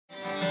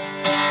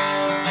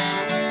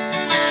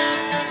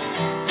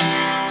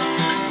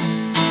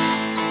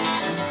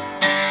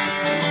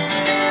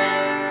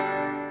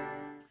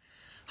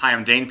Hi,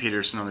 I'm Dane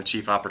Peterson. I'm the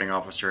Chief Operating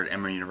Officer at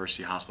Emory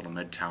University Hospital,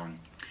 Midtown.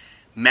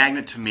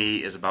 Magnet to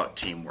me is about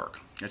teamwork.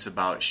 It's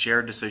about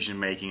shared decision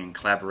making and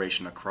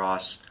collaboration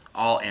across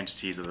all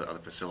entities of the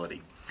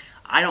facility.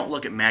 I don't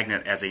look at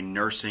Magnet as a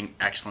nursing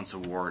excellence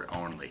award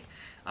only.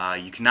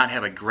 You cannot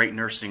have a great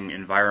nursing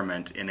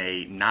environment in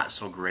a not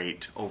so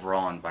great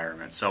overall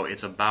environment. So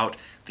it's about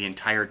the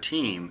entire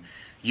team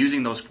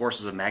using those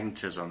forces of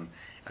magnetism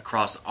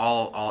across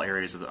all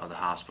areas of the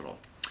hospital.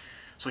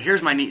 So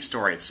here's my neat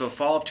story. So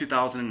fall of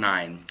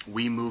 2009,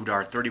 we moved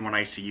our 31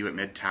 ICU at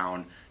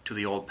Midtown to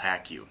the old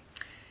PACU.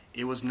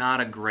 It was not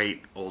a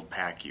great old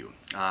PACU.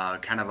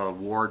 Kind of a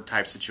ward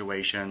type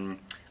situation,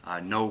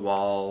 no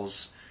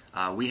walls.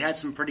 We had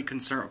some pretty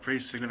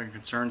significant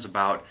concerns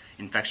about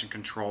infection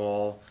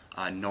control,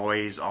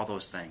 noise, all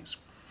those things.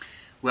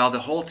 Well, the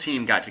whole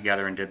team got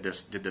together and did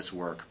this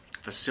work.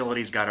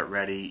 Facilities got it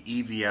ready,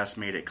 EVS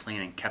made it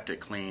clean and kept it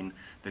clean.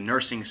 The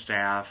nursing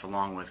staff,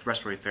 along with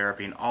respiratory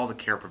therapy and all the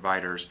care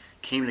providers,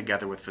 came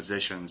together with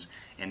physicians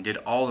and did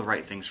all the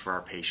right things for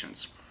our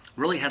patients.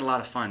 Really had a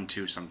lot of fun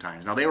too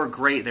sometimes. Now they were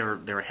great, they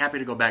were happy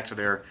to go back to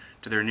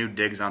their new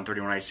digs on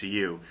 31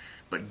 ICU,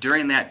 but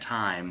during that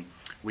time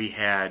we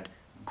had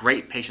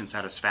great patient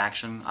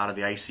satisfaction out of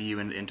the ICU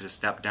and into the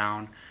step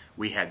down.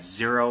 We had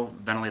 0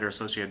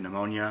 ventilator-associated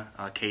pneumonia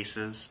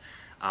cases.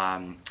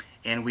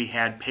 And we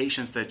had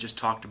patients that just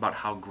talked about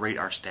how great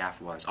our staff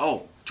was.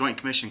 Oh, Joint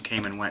Commission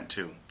came and went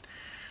too.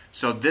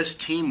 So this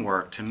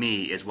teamwork, to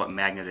me, is what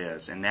Magnet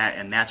is, and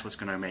that's what's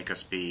going to make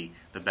us be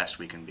the best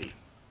we can be.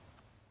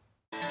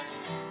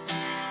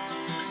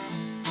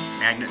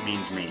 Magnet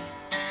means me.